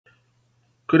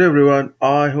Good everyone.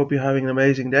 I hope you're having an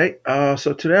amazing day.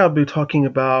 So today I'll be talking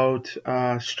about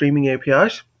streaming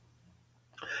APIs.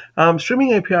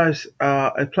 Streaming APIs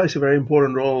it plays a very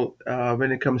important role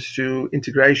when it comes to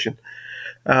integration.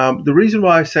 The reason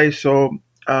why I say so,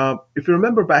 if you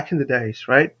remember back in the days,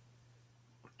 right?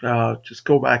 Just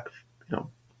go back, a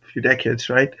few decades,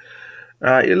 right?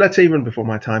 Let's say even before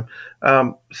my time.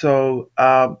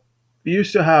 We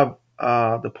used to have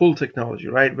the pull technology,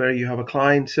 right, where you have a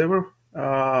client server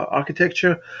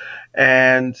architecture,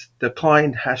 and the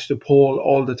client has to pull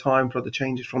all the time for the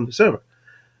changes from the server,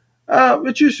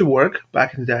 which used to work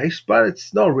back in the days, but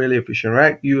it's not really efficient,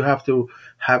 right? You have to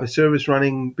have a service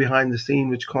running behind the scene,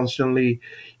 which constantly,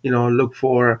 look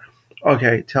for,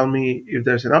 okay, tell me if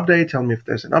there's an update, tell me if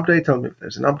there's an update, tell me if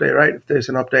there's an update, right? If there's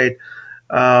an update,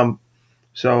 um,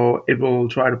 so it will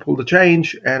try to pull the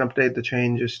change and update the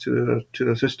changes to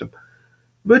the system,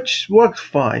 which worked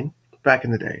fine back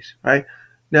in the days, right?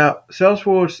 Now,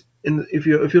 Salesforce, if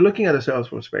you're looking at a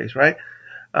Salesforce space, right?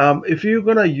 If you're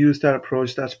gonna use that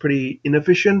approach, that's pretty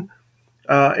inefficient,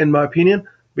 in my opinion,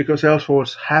 because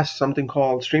Salesforce has something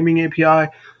called streaming API,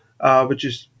 which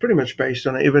is pretty much based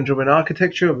on an event-driven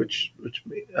architecture, which is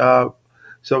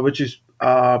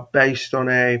based on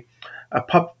a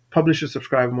publisher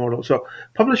subscriber model. So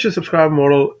publisher subscriber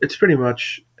model, it's pretty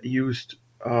much used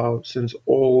since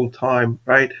all time,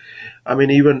 right? I mean,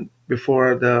 even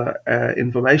before the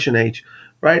information age,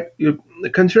 right? You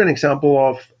consider an example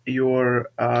of your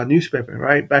newspaper,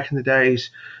 right? Back in the days,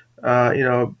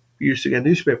 you used to get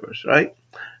newspapers, right?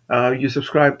 You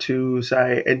subscribe to,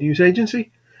 say, a news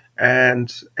agency,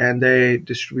 and they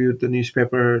distribute the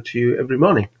newspaper to you every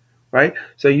morning, right?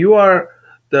 So you are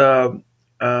the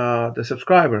the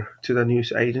subscriber to the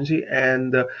news agency,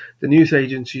 and the news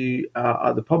agency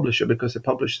are the publisher because they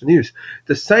publish the news.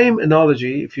 The same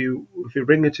analogy, if you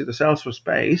bring it to the Salesforce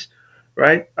space,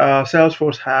 right?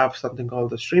 Salesforce have something called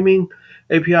the streaming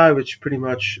API, which pretty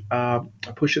much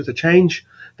pushes a change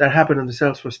that happened in the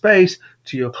Salesforce space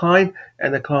to your client,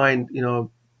 and the client,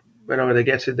 whenever they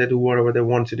get it, they do whatever they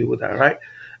want to do with that, right?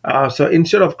 So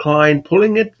instead of client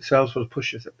pulling it, Salesforce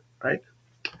pushes it, right?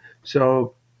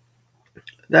 So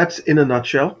that's in a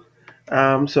nutshell.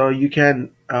 So you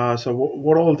can,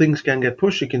 what all things can get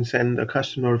pushed? You can send a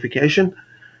custom notification,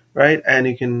 right? And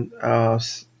you can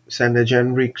send a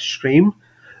generic stream.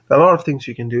 A lot of things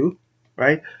you can do,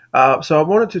 right? So I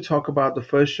wanted to talk about the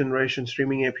first generation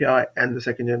streaming API and the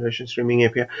second generation streaming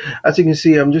API. As you can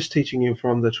see, I'm just teaching you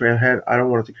from the trailhead. I don't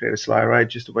want to create a slide, right?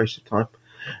 Just a waste of time.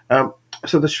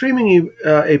 So the streaming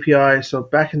API, so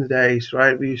back in the days,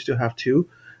 right, we used to have two.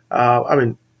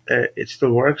 It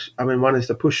still works. I mean, one is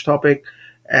the push topic,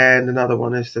 and another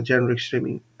one is the generic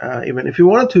streaming event. If you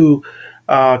wanted to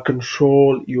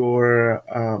control your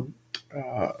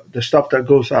the stuff that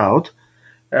goes out,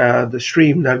 the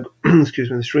stream that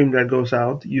the stream that goes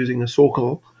out using a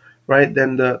SOCL, right?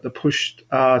 Then the push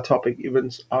topic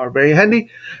events are very handy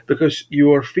because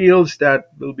your fields that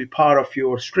will be part of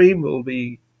your stream will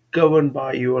be governed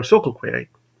by your SOCL query,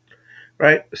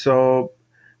 right? So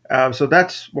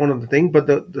that's one of the things.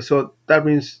 But so that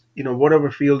means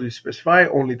whatever field you specify,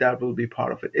 only that will be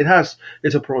part of it.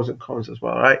 It's a pros and cons as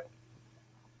well, right?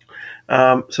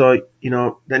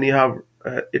 Then you have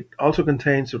it also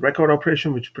contains a record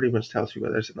operation, which pretty much tells you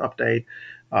whether it's an update,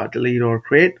 delete or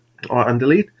create or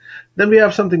undelete. Then we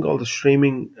have something called the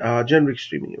streaming generic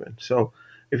streaming event. So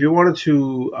if you wanted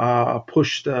to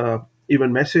push the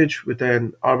event message with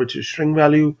an arbitrary string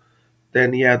value,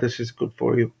 then yeah, this is good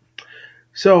for you.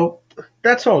 So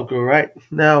that's all good, right?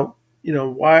 Now,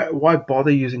 why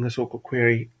bother using a SOCL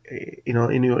query,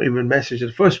 in your event message in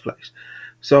the first place?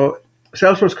 So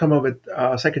Salesforce come up with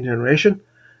second generation,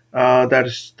 that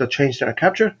is the change data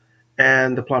capture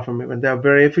and the platform event. They are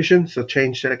very efficient. So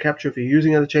change data capture, if you're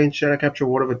using a change data capture,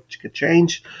 whatever get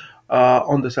changed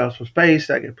on the Salesforce page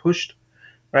that get pushed,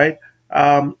 right?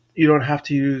 You don't have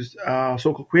to use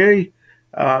SOCL query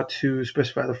to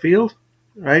specify the field,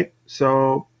 right?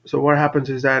 So what happens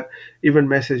is that event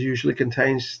message usually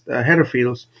contains header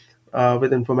fields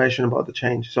with information about the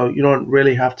change. So you don't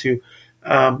really have to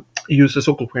use the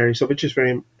SOCL query, so which is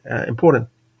very important.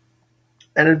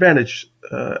 An advantage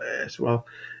as well.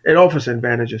 It offers an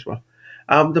advantage as well.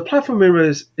 The platform mirror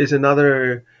is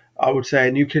another, I would say,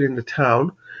 a new kid in the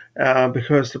town,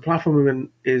 because the platform event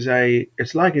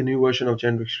it's like a new version of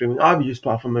generic streaming. I've used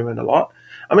platform event a lot.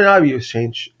 I mean, I've used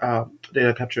change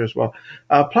data capture as well.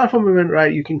 Platform event,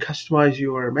 right? You can customize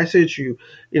your message.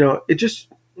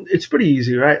 It's pretty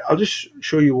easy, right? I'll just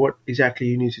show you what exactly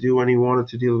you need to do when you wanted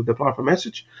to deal with the platform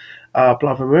message,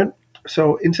 platform event.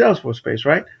 So in Salesforce space,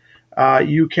 right?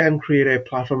 You can create a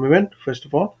platform event first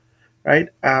of all. right?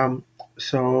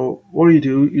 So what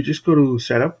do? You just go to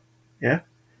setup, yeah,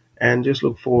 and just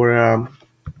look for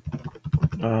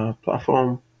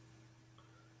platform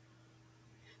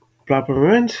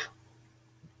event,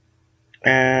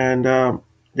 and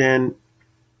then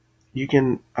you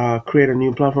can create a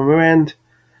new platform event,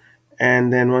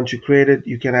 and then once you create it,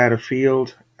 you can add a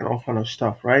field and all kind of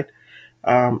stuff, right?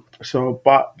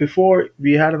 But before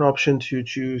we had an option to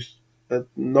choose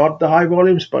not the high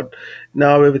volumes, but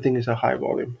now everything is a high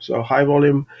volume. So high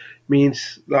volume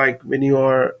means like when you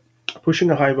are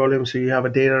pushing a high volume, so you have a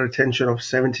data retention of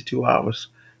 72 hours.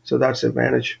 So that's the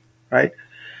advantage, right?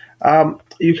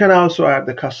 You can also add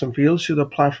the custom fields to the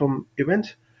platform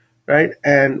event, right?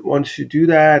 And once you do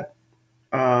that,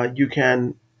 you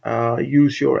can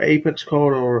use your Apex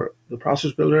code or the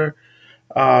process builder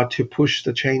to push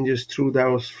the changes through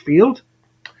those fields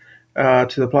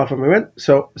to the platform event.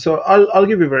 So I'll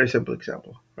give you a very simple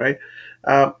example, right?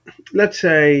 Uh, let's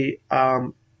say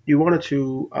you wanted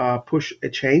to push a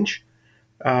change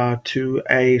to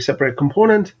a separate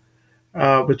component,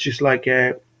 which is like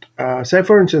say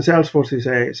for instance, Salesforce is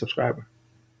a subscriber.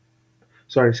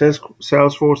 Sorry,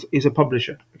 Salesforce is a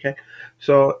publisher. Okay,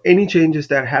 so any changes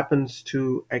that happens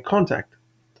to a contact,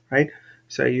 right?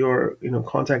 Say your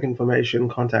contact information,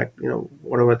 contact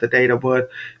whatever the date of birth.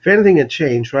 If anything had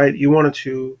changed, right, you wanted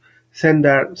to send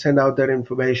out that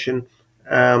information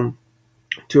um,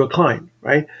 to a client,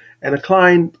 right? And a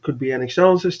client could be an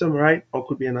external system, right, or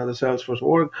could be another Salesforce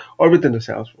org, or within the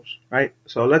Salesforce, right?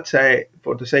 So let's say,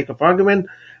 for the sake of argument,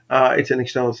 it's an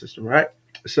external system, right?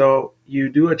 So you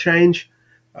do a change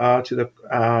to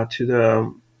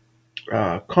the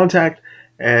contact,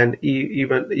 and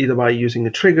even either by using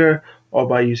a trigger or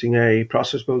by using a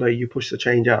process builder, you push the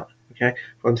change out. Okay,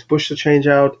 once you push the change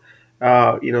out,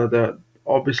 the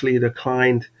obviously the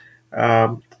client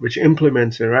which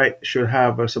implements it, right, should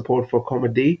have a support for comma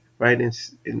D, right?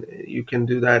 You can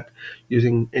do that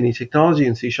using any technology.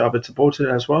 In C Sharp, it supports it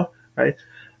as well, right?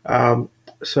 Um,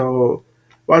 so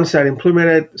once that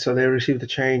implemented, so they receive the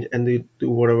change and they do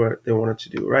whatever they wanted to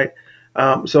do, right?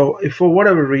 So if for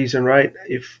whatever reason, right,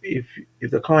 if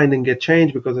the client didn't get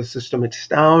changed because the system is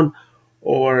down,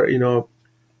 or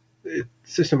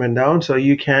system went down, so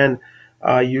you can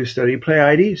use the replay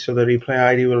ID. So the replay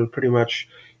ID will pretty much,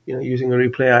 using a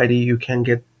replay ID, you can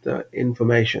get the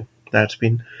information that's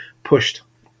been pushed.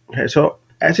 Okay, so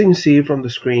as you can see from the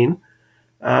screen,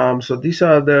 so these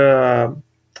are the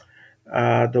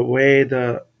way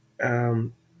the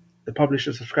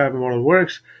publisher subscriber model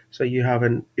works. So you have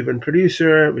an event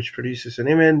producer which produces an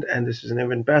event, and this is an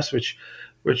event bus which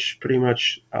pretty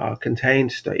much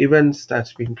contains the events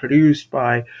that's been produced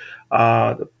by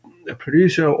the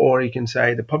producer, or you can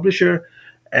say the publisher.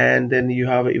 And then you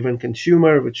have an event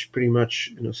consumer which pretty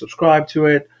much subscribe to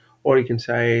it, or you can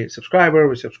say subscriber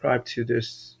which subscribe to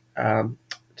this to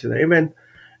the event.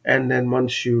 And then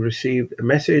once you receive a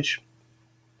message,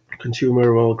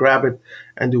 consumer will grab it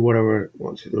and do whatever it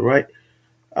wants to do, right?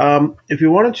 If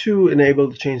you wanted to enable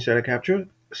the change data capture,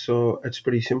 so it's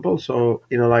pretty simple. So,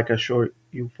 like I showed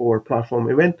you for platform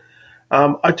event,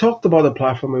 I talked about the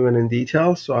platform event in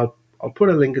detail, so I'll put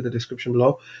a link in the description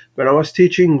below. When I was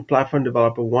teaching Platform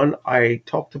Developer 1, I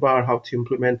talked about how to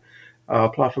implement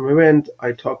platform event.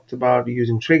 I talked about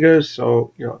using triggers,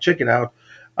 so check it out.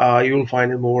 You'll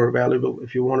find it more valuable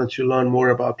if you wanted to learn more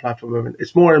about platform event.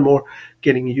 It's more and more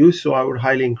getting used, so I would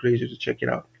highly encourage you to check it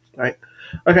out. Right?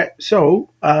 Okay, so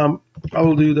I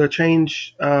will do the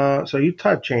change. So you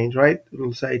type change, right? It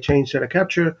will say change data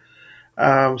capture.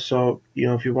 So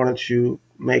if you wanted to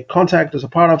make contact as a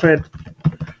part of it,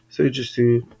 so you just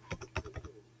do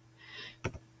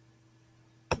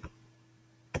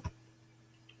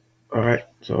all right.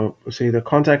 So see the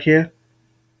contact here.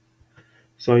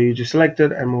 So you just select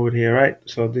it and move it here, right?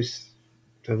 So this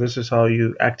is how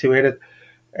you activate it,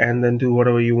 and then do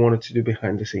whatever you wanted to do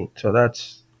behind the scene. So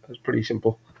that's pretty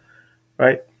simple,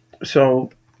 right? So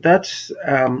that's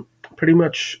pretty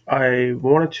much I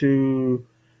wanted to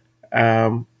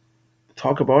um,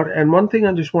 talk about. And one thing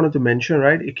I just wanted to mention,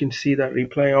 right? You can see that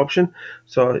replay option.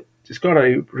 So it's got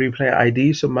a replay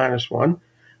ID, so -1.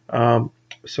 Um,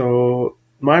 so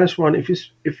 -1, if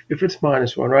it's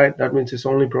 -1, right? That means it's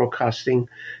only broadcasting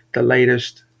the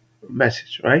latest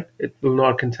message, right? It will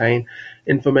not contain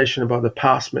information about the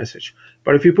past message.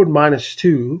 But if you put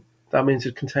 -2, that means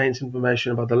it contains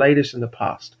information about the latest and the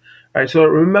past, right? So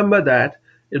remember that.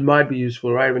 It might be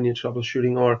useful, right, when you're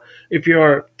troubleshooting, or if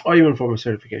you're, or even from a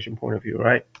certification point of view,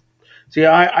 right? See,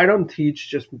 I don't teach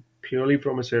just purely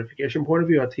from a certification point of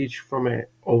view. I teach from a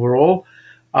overall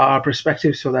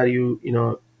perspective, so that you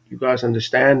guys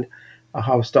understand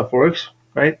how stuff works,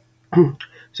 right?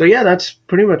 So yeah, that's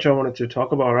pretty much I wanted to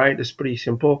talk about. Right, it's pretty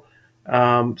simple.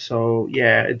 So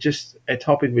yeah, it's just a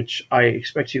topic which I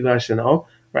expect you guys to know.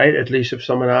 Right, at least if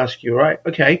someone asks you, right,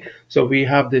 okay, so we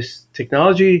have this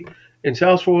technology in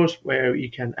Salesforce where you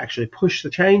can actually push the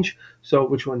change. So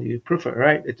which one do you prefer?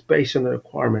 Right, it's based on the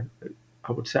requirement,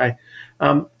 I would say.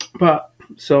 But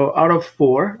so out of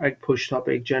four, like push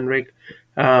topic, generic,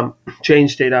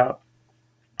 change data,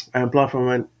 and platform,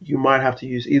 and you might have to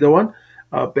use either one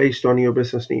based on your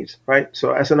business needs, right?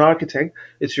 So as an architect,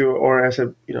 it's your, or as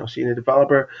a senior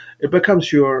developer, it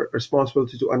becomes your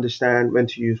responsibility to understand when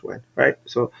to use when, right?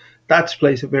 So that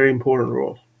plays a very important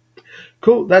role.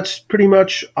 Cool. That's pretty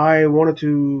much I wanted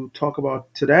to talk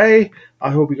about today.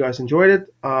 I hope you guys enjoyed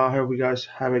it. I hope you guys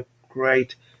have a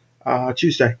great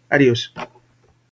Tuesday. Adios.